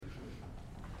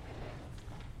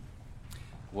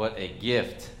What a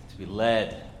gift to be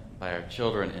led by our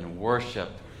children in worship.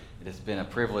 It has been a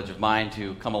privilege of mine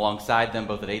to come alongside them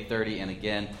both at 8:30 and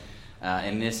again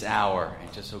in this hour.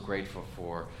 And just so grateful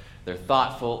for their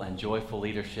thoughtful and joyful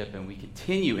leadership. And we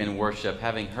continue in worship,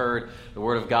 having heard the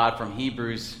Word of God from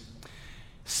Hebrews.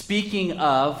 Speaking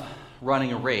of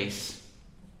running a race,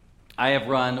 I have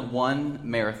run one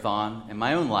marathon in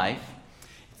my own life.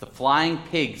 It's the Flying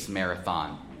Pigs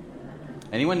Marathon.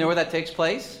 Anyone know where that takes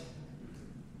place?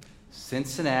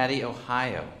 Cincinnati,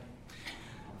 Ohio.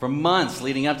 For months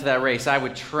leading up to that race, I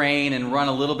would train and run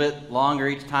a little bit longer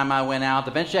each time I went out.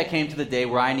 Eventually, I came to the day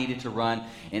where I needed to run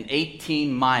an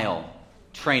 18-mile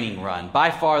training run, by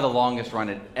far the longest run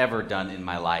I'd ever done in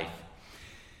my life.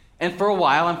 And for a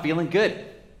while, I'm feeling good.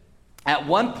 At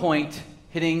one point,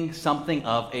 hitting something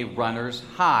of a runner's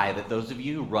high that those of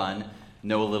you who run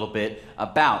know a little bit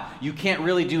about. You can't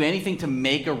really do anything to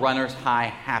make a runner's high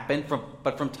happen,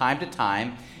 but from time to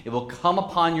time, it will come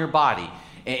upon your body.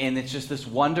 And it's just this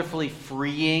wonderfully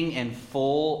freeing and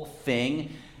full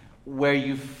thing where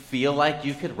you feel like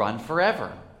you could run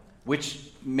forever, which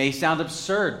may sound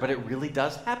absurd, but it really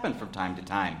does happen from time to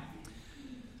time.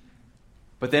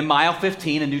 But then mile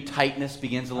 15, a new tightness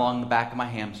begins along the back of my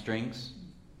hamstrings.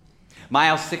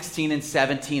 Mile 16 and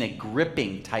 17, a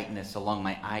gripping tightness along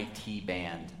my IT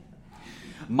band.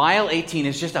 Mile 18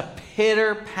 is just a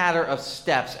pitter-patter of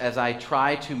steps as I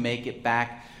try to make it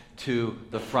back to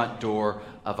the front door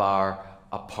of our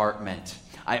apartment.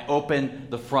 I open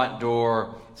the front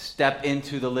door, step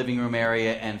into the living room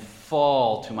area, and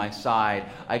fall to my side.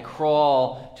 I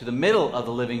crawl to the middle of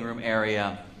the living room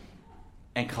area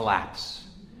and collapse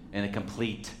in a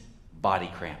complete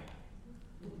body cramp.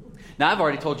 Now, I've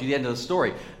already told you the end of the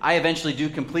story. I eventually do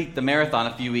complete the marathon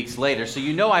a few weeks later, so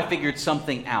you know I figured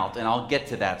something out, and I'll get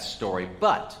to that story.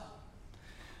 But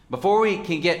before we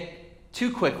can get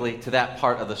too quickly to that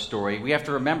part of the story, we have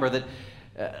to remember that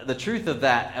the truth of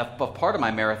that, of part of my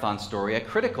marathon story, a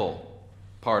critical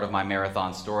part of my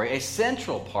marathon story, a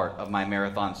central part of my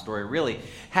marathon story really,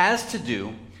 has to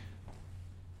do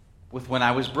with when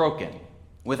I was broken,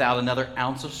 without another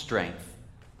ounce of strength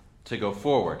to go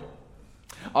forward.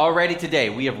 Already today,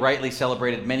 we have rightly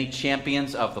celebrated many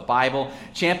champions of the Bible,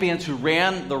 champions who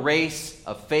ran the race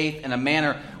of faith in a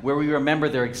manner where we remember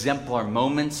their exemplar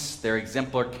moments, their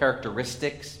exemplar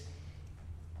characteristics.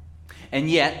 And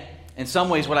yet, in some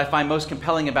ways, what I find most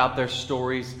compelling about their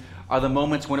stories are the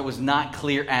moments when it was not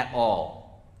clear at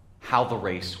all how the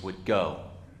race would go.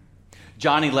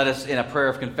 Johnny led us in a prayer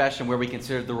of confession where we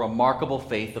considered the remarkable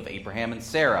faith of Abraham and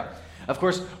Sarah. Of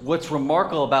course, what's more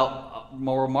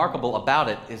remarkable about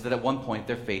it is that at one point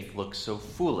their faith looks so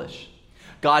foolish.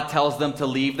 God tells them to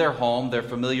leave their home, their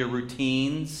familiar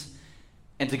routines,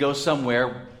 and to go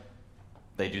somewhere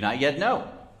they do not yet know.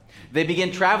 They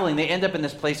begin traveling. They end up in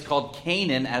this place called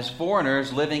Canaan as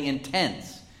foreigners living in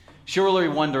tents, surely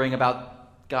wondering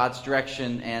about God's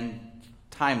direction and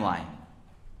timeline.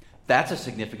 That's a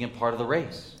significant part of the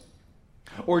race.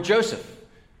 Or Joseph,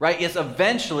 right? Yes,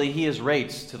 eventually he is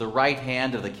raised to the right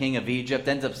hand of the king of Egypt,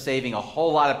 ends up saving a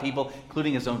whole lot of people,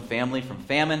 including his own family, from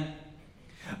famine.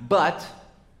 But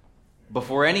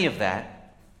before any of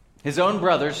that, his own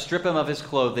brothers strip him of his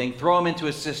clothing, throw him into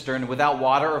a cistern without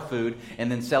water or food, and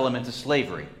then sell him into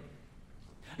slavery.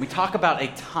 We talk about a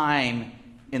time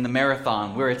in the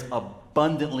marathon where it's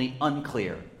abundantly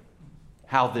unclear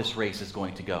how this race is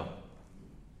going to go.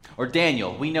 Or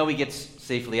Daniel, we know he gets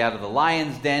safely out of the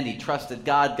lion's den. He trusted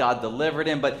God. God delivered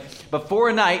him. But for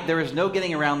a night, there is no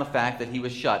getting around the fact that he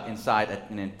was shut inside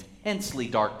an intensely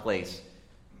dark place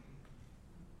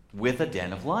with a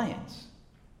den of lions.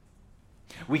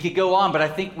 We could go on, but I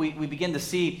think we begin to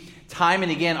see time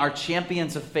and again our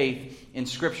champions of faith in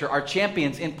Scripture, our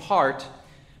champions in part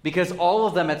because all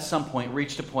of them at some point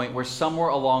reached a point where somewhere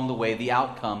along the way the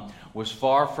outcome was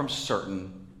far from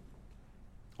certain,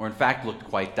 or in fact looked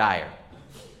quite dire.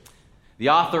 The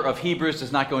author of Hebrews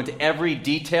does not go into every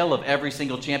detail of every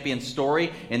single champion's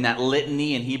story in that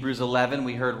litany in Hebrews 11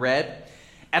 we heard read.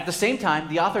 At the same time,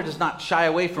 the author does not shy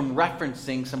away from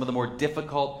referencing some of the more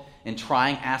difficult and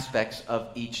trying aspects of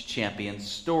each champion's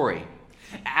story.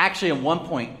 Actually, at one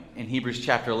point in Hebrews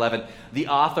chapter 11, the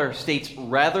author states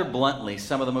rather bluntly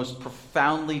some of the most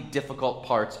profoundly difficult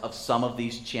parts of some of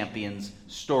these champions'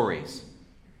 stories.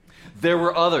 There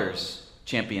were others,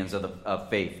 champions of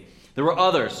faith. There were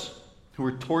others who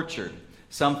were tortured.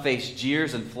 Some faced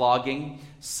jeers and flogging.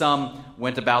 Some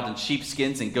went about in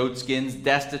sheepskins and goatskins,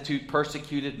 destitute,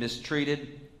 persecuted,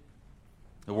 mistreated.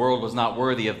 The world was not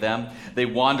worthy of them. They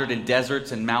wandered in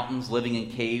deserts and mountains, living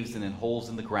in caves and in holes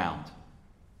in the ground.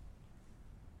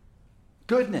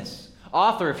 Goodness.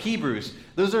 author of Hebrews,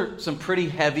 those are some pretty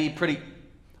heavy, pretty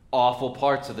awful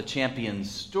parts of the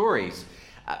champion's stories.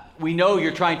 We know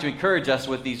you're trying to encourage us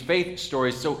with these faith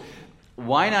stories, so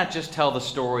why not just tell the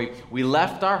story? We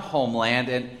left our homeland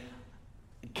and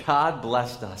God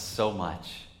blessed us so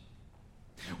much.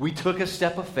 We took a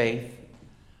step of faith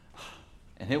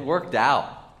and it worked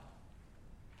out.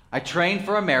 I trained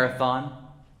for a marathon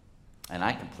and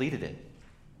I completed it.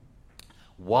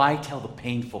 Why tell the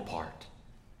painful part?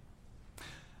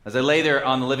 As I lay there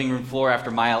on the living room floor after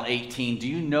mile 18, do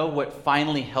you know what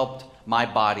finally helped my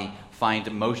body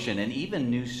find motion and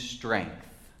even new strength?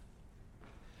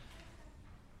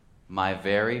 My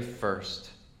very first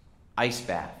ice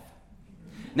bath.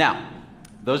 Now,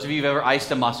 those of you who've ever iced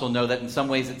a muscle know that in some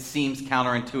ways it seems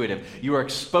counterintuitive. You are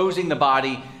exposing the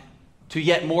body to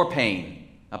yet more pain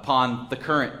upon the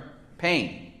current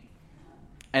pain.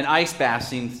 An ice bath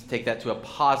seems to take that to a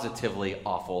positively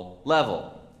awful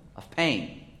level of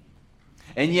pain.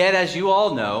 And yet, as you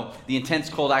all know, the intense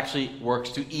cold actually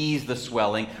works to ease the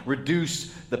swelling,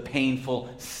 reduce the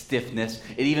painful stiffness.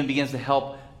 It even begins to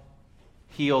help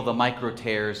heal the micro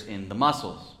tears in the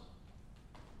muscles.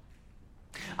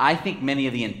 I think many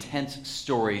of the intense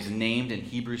stories named in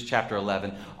Hebrews chapter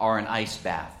 11 are an ice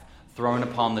bath thrown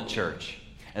upon the church,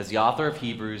 as the author of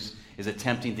Hebrews is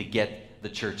attempting to get the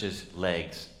church's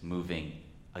legs moving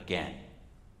again.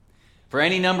 For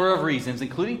any number of reasons,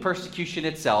 including persecution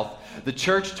itself, the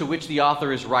church to which the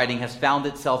author is writing has found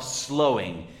itself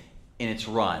slowing in its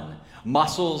run,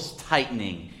 muscles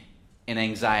tightening in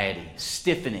anxiety,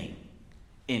 stiffening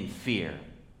in fear.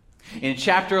 In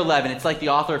chapter 11, it's like the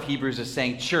author of Hebrews is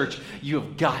saying, church, you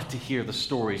have got to hear the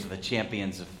stories of the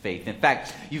champions of faith. In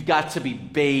fact, you've got to be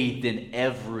bathed in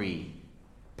every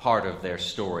part of their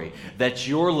story, that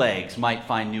your legs might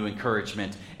find new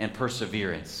encouragement and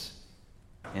perseverance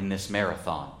in this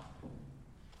marathon.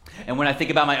 And when I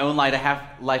think about my own life,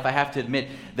 I have to admit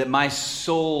that my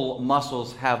soul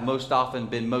muscles have most often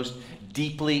been most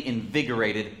deeply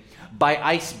invigorated by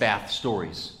ice bath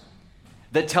stories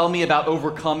that tell me about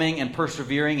overcoming and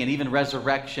persevering and even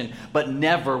resurrection, but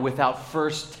never without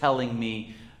first telling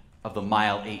me of the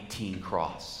mile 18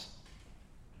 cross.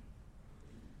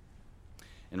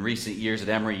 In recent years at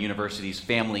Emory University's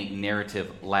Family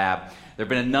Narrative Lab, there have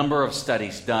been a number of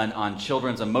studies done on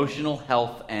children's emotional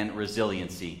health and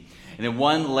resiliency. And in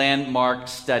one landmark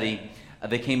study,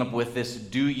 they came up with this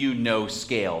Do You Know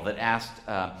scale that asked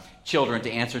children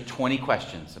to answer 20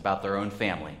 questions about their own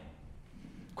family.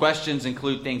 Questions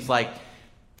include things like,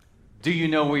 do you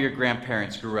know where your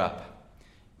grandparents grew up?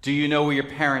 Do you know where your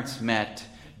parents met?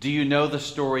 Do you know the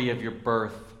story of your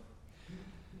birth?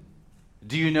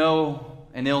 Do you know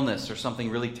an illness or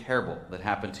something really terrible that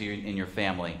happened to you in your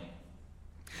family?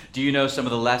 Do you know some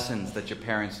of the lessons that your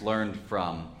parents learned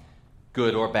from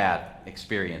good or bad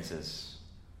experiences?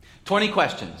 20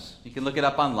 questions. You can look it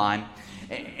up online.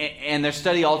 And their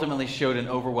study ultimately showed an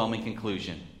overwhelming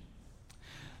conclusion.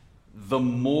 The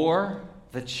more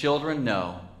the children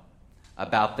know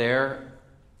about their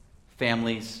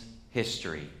family's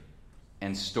history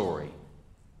and story,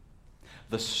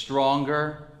 the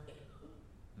stronger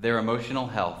their emotional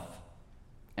health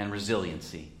and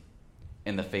resiliency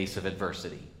in the face of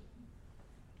adversity.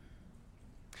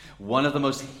 One of the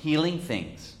most healing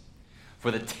things for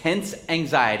the tense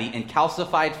anxiety and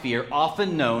calcified fear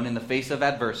often known in the face of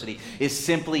adversity is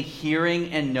simply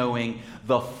hearing and knowing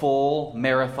the full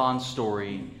marathon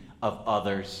story of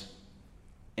others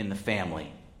in the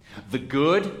family. The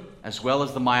good as well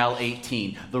as the mile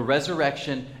 18, the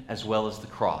resurrection as well as the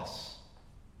cross.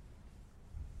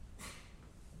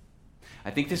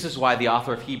 I think this is why the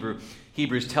author of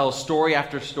Hebrews tells story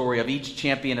after story of each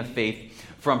champion of faith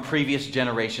from previous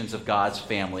generations of God's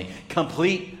family,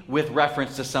 complete with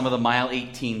reference to some of the mile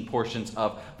 18 portions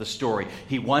of the story.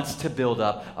 He wants to build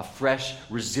up a fresh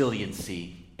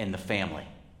resiliency in the family.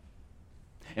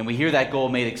 And we hear that goal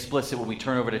made explicit when we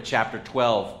turn over to chapter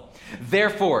 12.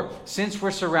 Therefore, since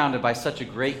we're surrounded by such a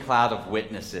great cloud of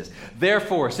witnesses,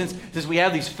 since we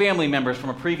have these family members from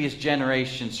a previous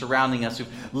generation surrounding us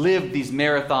who've lived these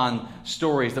marathon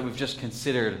stories that we've just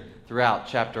considered throughout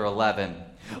chapter 11,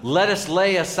 let us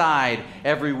lay aside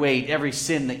every weight, every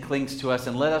sin that clings to us,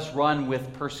 and let us run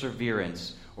with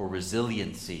perseverance or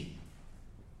resiliency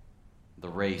the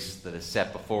race that is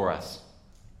set before us.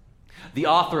 The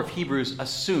author of Hebrews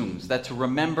assumes that to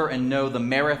remember and know the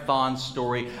marathon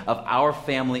story of our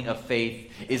family of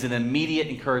faith is an immediate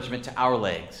encouragement to our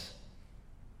legs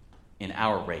in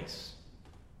our race.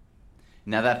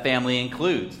 Now that family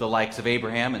includes the likes of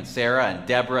Abraham and Sarah and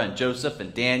Deborah and Joseph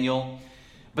and Daniel.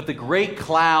 But the great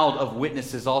cloud of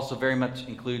witnesses also very much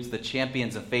includes the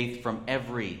champions of faith from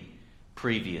every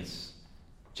previous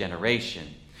generation.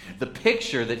 The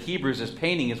picture that Hebrews is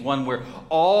painting is one where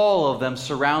all of them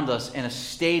surround us in a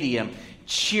stadium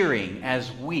cheering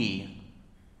as we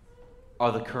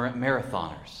are the current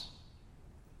marathoners.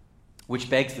 Which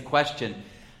begs the question,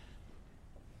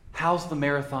 how's the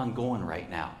marathon going right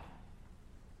now?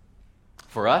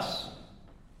 For us?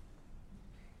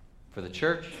 For the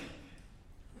church?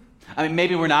 I mean,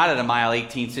 maybe we're not at a mile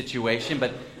 18 situation,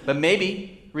 but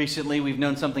maybe recently we've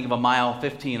known something of a mile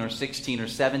 15 or 16 or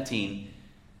 17,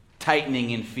 tightening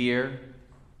in fear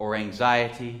or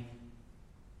anxiety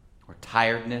or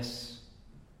tiredness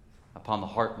upon the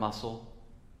heart muscle.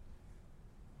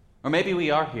 Or maybe we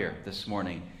are here this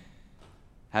morning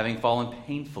having fallen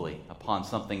painfully upon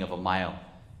something of a mile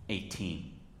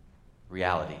 18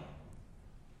 reality.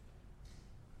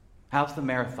 How's the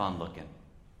marathon looking?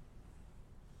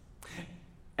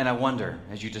 And I wonder,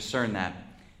 as you discern that,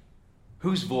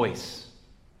 whose voice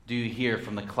do you hear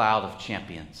from the cloud of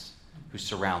champions who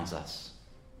surrounds us?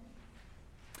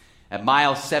 At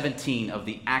mile 17 of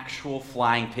the actual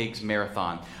Flying Pigs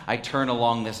Marathon, I turn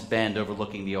along this bend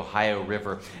overlooking the Ohio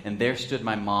River, and there stood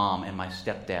my mom and my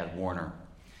stepdad, Warner.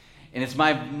 And it's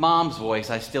my mom's voice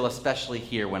I still especially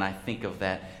hear when I think of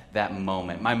that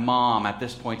moment. My mom, at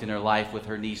this point in her life, with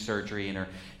her knee surgery and her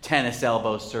tennis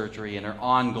elbow surgery and her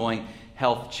ongoing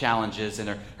health challenges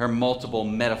and her multiple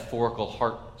metaphorical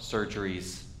heart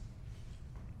surgeries.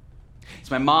 It's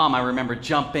my mom I remember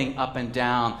jumping up and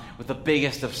down with the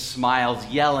biggest of smiles,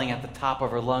 yelling at the top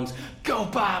of her lungs, "Go,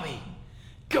 Bobby!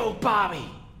 Go, Bobby!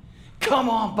 Come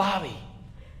on, Bobby!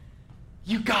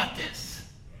 You got this!"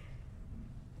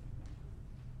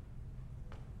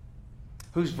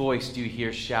 Whose voice do you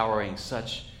hear showering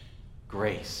such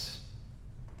grace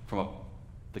from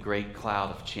the great cloud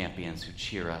of champions who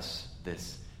cheer us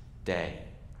this day?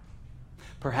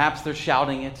 Perhaps they're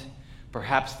shouting it.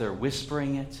 Perhaps they're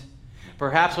whispering it.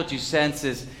 Perhaps what you sense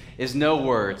is no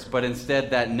words, but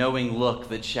instead that knowing look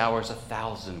that showers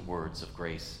 1,000 words of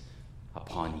grace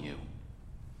upon you.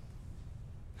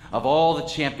 Of all the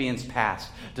champions past,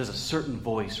 does a certain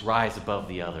voice rise above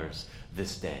the others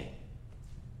this day?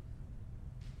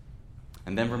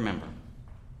 And then remember,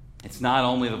 it's not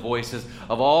only the voices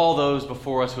of all those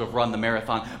before us who have run the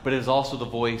marathon, but it is also the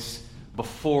voice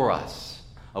before us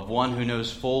of one who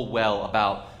knows full well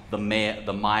about the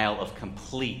mile of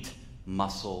complete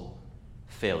muscle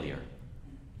failure.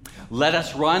 Let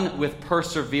us run with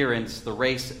perseverance the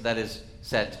race that is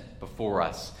set before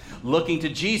us, looking to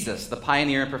Jesus, the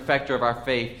pioneer and perfecter of our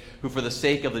faith, who for the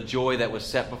sake of the joy that was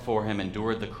set before him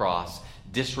endured the cross,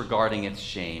 disregarding its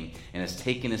shame, and has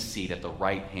taken his seat at the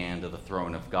right hand of the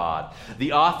throne of God.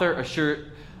 The author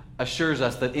assures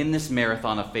us that in this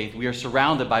marathon of faith, we are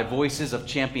surrounded by voices of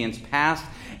champions past,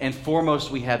 and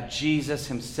foremost we have Jesus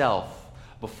himself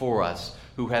before us,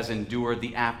 who has endured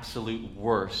the absolute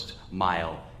worst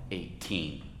mile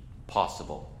 18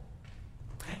 possible.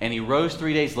 And he rose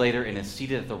 3 days later and is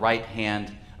seated at the right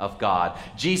hand of God.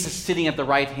 Jesus sitting at the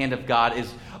right hand of God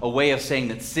is a way of saying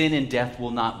that sin and death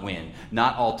will not win,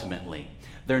 not ultimately.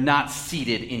 They're not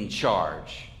seated in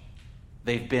charge.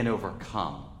 They've been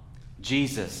overcome.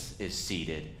 Jesus is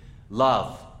seated.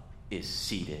 Love is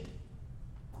seated.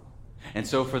 And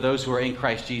so for those who are in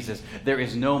Christ Jesus, there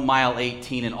is no mile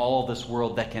 18 in all of this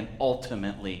world that can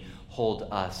ultimately hold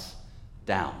us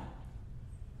down.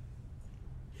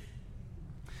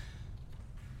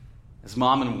 As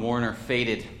Mom and Warner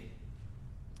faded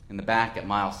in the back at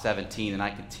mile 17 and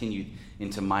I continued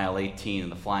into mile 18 in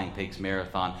the Flying Pigs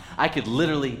Marathon, I could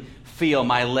literally feel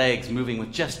my legs moving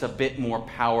with just a bit more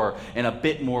power and a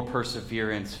bit more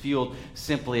perseverance, fueled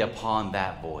simply upon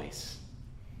that voice.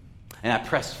 And I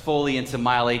pressed fully into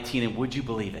mile 18, and would you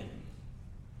believe it?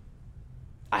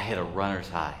 I hit a runner's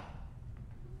high.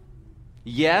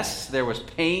 Yes, there was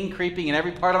pain creeping in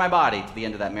every part of my body to the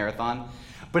end of that marathon,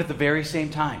 but at the very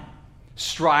same time,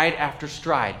 stride after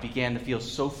stride began to feel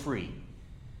so free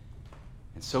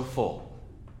and so full.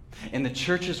 And the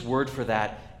church's word for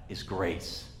that is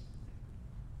grace.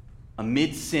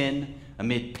 Amid sin,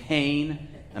 amid pain,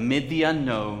 amid the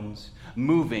unknowns,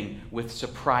 moving with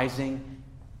surprising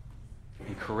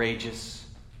and courageous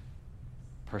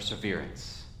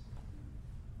perseverance.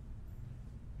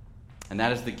 And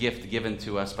that is the gift given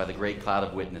to us by the great cloud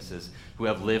of witnesses who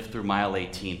have lived through mile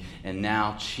 18 and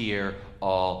now cheer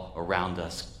all around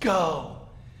us. Go!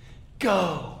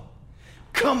 Go!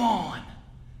 Come on!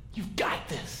 You've got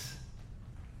this!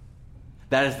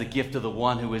 That is the gift of the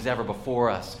one who is ever before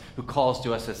us, who calls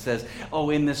to us and says, "Oh,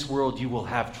 in this world you will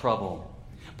have trouble.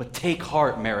 But take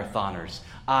heart, marathoners.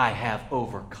 I have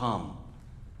overcome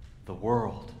the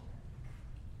world."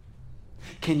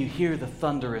 Can you hear the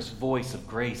thunderous voice of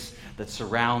grace that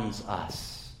surrounds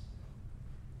us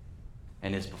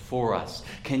and is before us?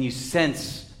 Can you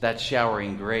sense that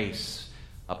showering grace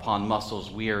upon muscles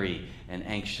weary and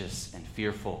anxious and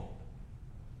fearful?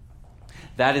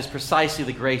 That is precisely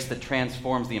the grace that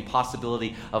transforms the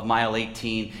impossibility of mile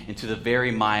 18 into the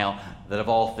very mile that of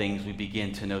all things we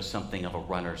begin to know something of a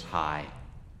runner's high.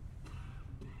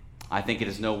 I think it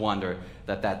is no wonder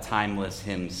that timeless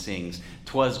hymn sings,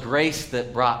 "'Twas grace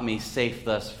that brought me safe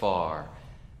thus far,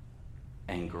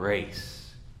 and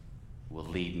grace will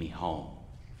lead me home."